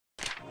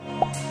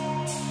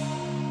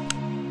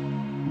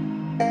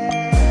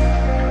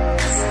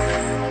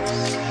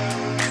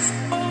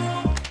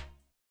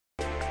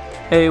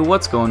Hey,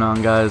 what's going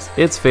on, guys?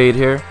 It's Fade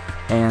here,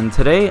 and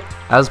today,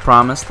 as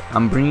promised,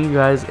 I'm bringing you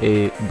guys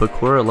a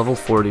Bakura Level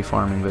 40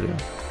 farming video.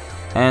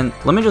 And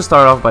let me just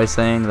start off by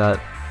saying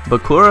that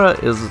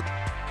Bakura is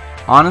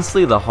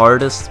honestly the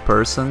hardest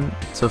person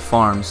to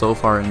farm so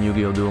far in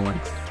Yu-Gi-Oh! Duel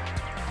Links.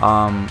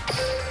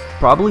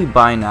 Probably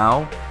by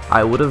now,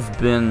 I would have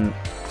been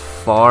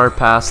far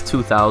past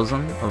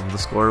 2,000 of the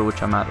score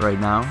which I'm at right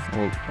now.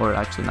 Well, or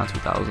actually not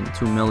 2,000,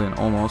 2 million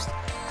almost.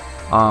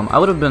 I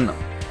would have been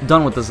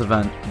done with this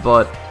event,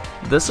 but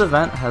this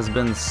event has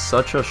been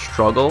such a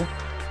struggle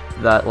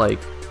that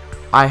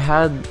I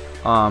had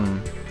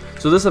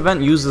so this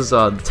event uses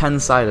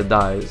 10-sided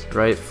dies,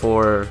 right,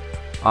 for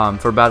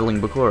battling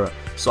Bakura.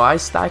 So I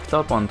stacked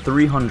up on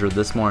 300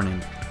 this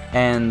morning,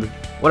 and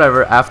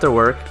whatever, after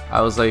work I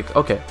was like,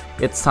 okay,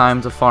 it's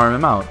time to farm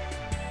him out.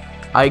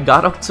 I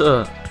got up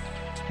to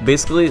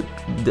basically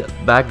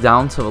back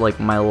down to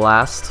my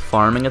last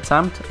farming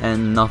attempt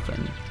and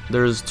nothing.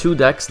 There's two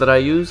decks that I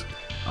use.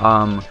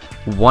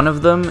 One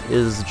of them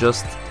is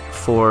just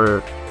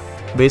for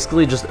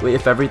basically just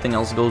if everything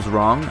else goes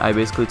wrong, I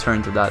basically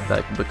turn to that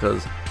deck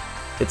because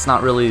it's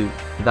not really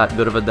that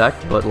good of a deck,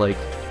 but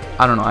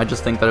I don't know, I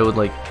just think that it would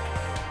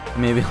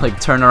maybe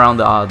turn around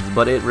the odds,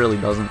 but it really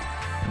doesn't.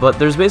 But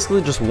there's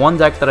basically just one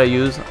deck that I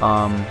use.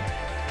 I'm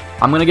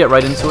gonna get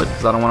right into it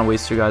because I don't want to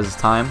waste your guys'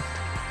 time.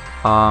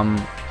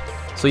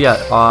 So yeah,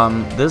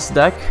 this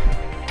deck,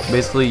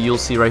 basically you'll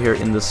see right here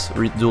in this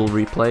duel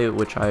replay,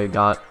 which I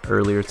got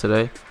earlier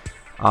today.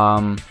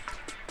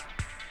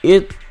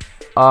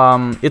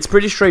 It's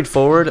pretty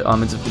straightforward.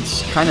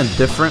 It's kind of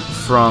different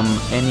from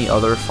any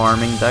other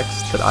farming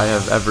decks that I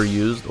have ever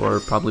used, or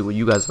probably what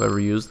you guys have ever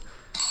used.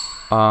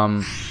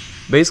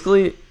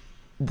 Basically,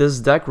 this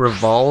deck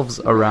revolves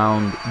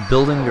around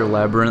building your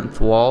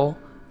labyrinth wall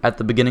at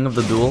the beginning of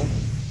the duel.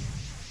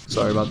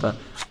 Sorry about that.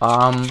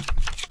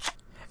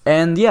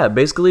 And yeah,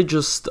 basically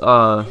just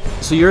so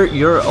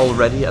you're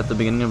already at the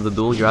beginning of the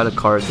duel, you're at a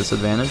card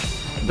disadvantage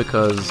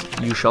because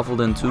you shuffled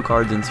in 2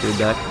 cards into your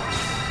deck.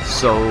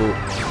 So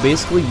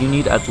basically you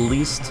need at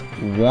least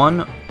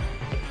one,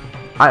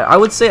 I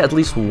would say at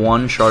least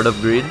one Shard of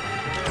Greed,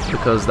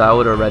 because that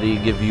would already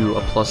give you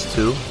a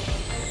 +2.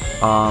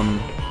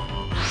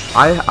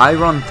 I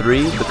run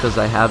 3 because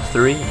I have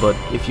 3, but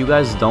if you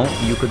guys don't,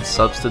 you could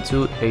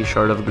substitute a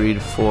Shard of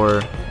Greed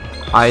for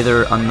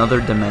either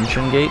another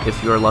Dimension Gate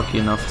if you are lucky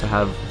enough to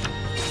have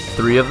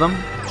 3 of them.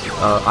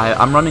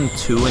 I'm running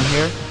 2 in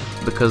here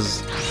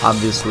because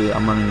obviously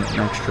I'm running an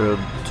extra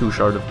 2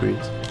 Shard of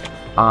Greeds.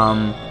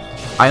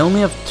 I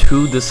only have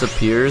 2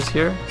 Disappears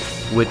here,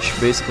 which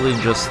basically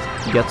just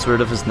gets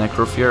rid of his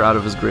Necrofear out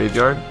of his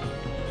graveyard.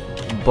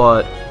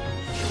 But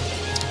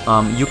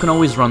you can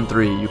always run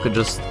 3. You could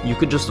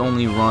just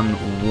only run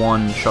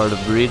 1 Shard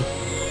of Greed,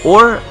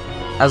 or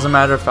as a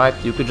matter of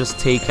fact, you could just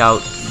take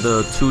out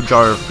the 2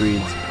 Jar of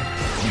Greeds.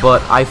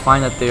 But I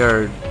find that they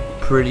are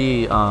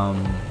pretty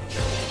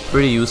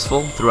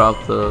useful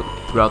throughout the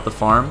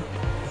farm.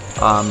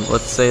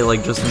 Let's say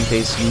just in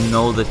case you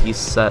know that he's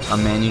set a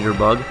Man-Eater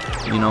bug,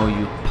 you know,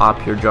 you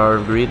pop your Jar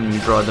of Greed and you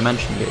draw a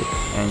Dimension Gate,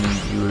 and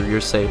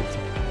you're saved.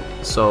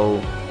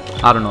 So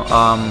I don't know.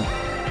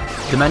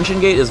 Dimension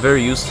Gate is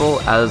very useful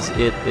as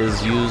it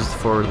is used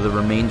for the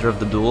remainder of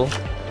the duel,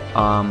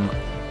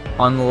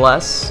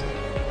 unless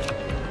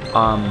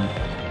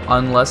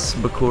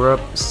Bakura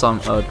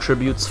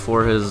tributes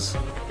for his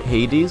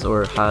Hades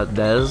or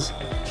Hades,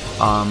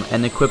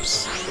 and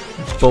equips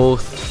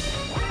both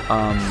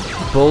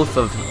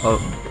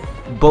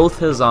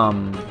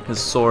his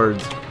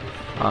swords.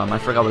 I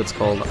forgot what it's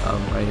called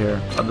right here.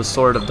 The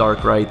Sword of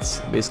Dark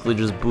Rites basically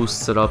just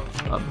boosts it up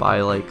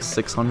by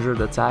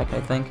 600 attack,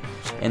 I think,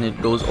 and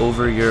it goes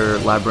over your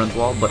labyrinth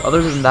wall. But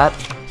other than that,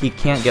 he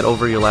can't get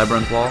over your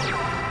labyrinth wall.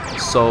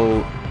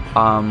 So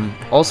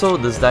also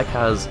this deck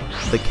has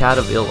the Cat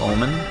of Ill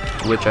Omen,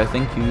 which I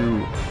think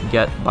you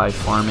get by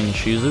farming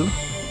Shizu,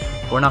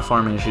 or not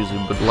farming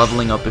Shizu, but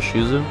leveling up a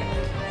Shizu.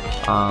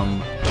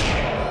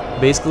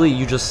 Basically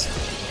you just,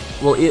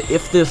 well,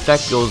 if the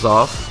effect goes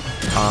off,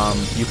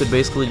 you could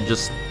basically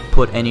just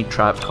put any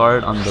trap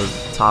card on the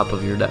top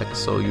of your deck,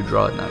 so you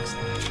draw it next.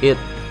 It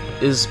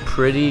is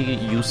pretty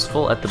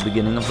useful at the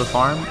beginning of the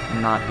farm,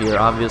 not here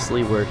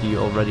obviously where he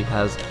already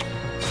has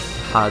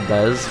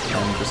Hades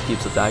and just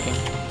keeps attacking.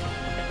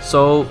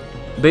 So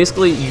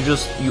basically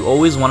you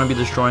always want to be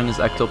destroying his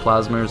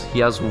ectoplasmers. He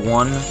has 1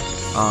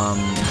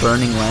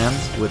 burning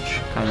lands,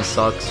 which kind of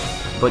sucks,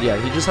 but yeah,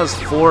 he just has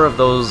 4 of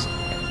those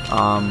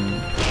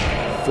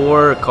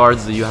 4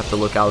 cards that you have to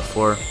look out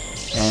for,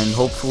 and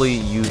hopefully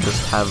you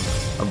just have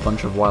a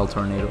bunch of Wild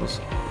Tornadoes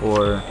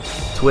or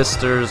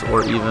Twisters,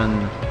 or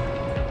even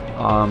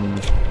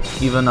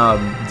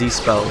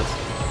D-spells.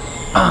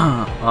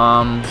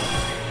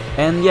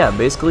 And yeah,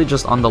 basically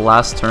just on the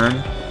last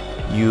turn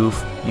you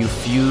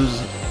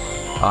fuse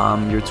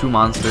your 2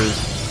 monsters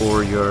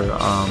for your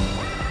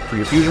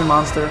fusion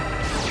monster,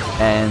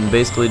 and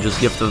basically just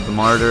Gift of the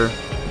Martyr.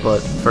 But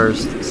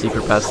first,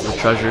 Secret Pass the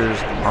treasures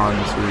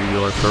onto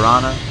your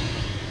Piranha,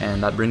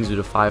 and that brings you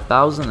to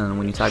 5,000, and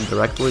when you tag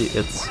directly,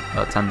 it's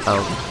 10,000.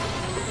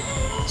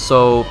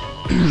 So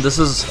this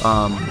is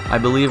I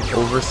believe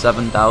over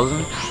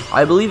 7,000.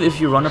 I believe if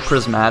you run a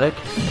prismatic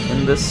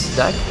in this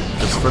deck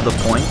just for the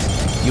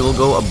points, you will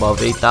go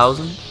above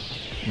 8,000.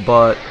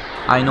 But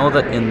I know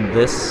that in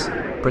this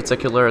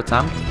particular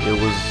attempt it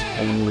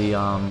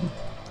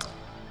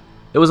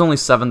was only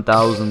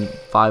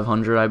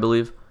 7,500, I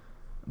believe.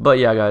 But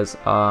yeah, guys,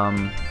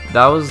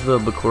 that was the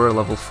Bakura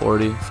level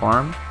 40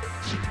 farm.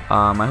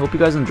 I hope you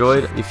guys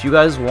enjoyed. If you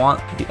guys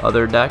want the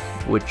other deck,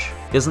 which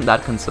isn't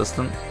that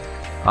consistent,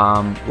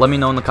 let me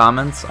know in the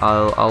comments.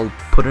 I'll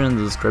put it in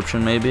the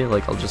description, maybe.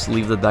 Like, I'll just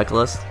leave the deck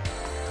list.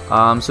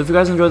 So if you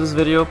guys enjoyed this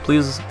video,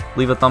 please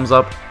leave a thumbs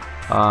up.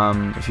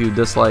 If you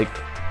dislike,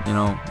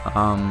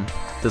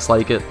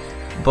 dislike it.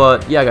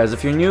 But yeah, guys,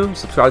 if you're new,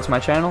 subscribe to my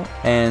channel,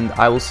 and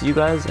I will see you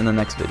guys in the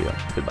next video.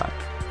 Goodbye.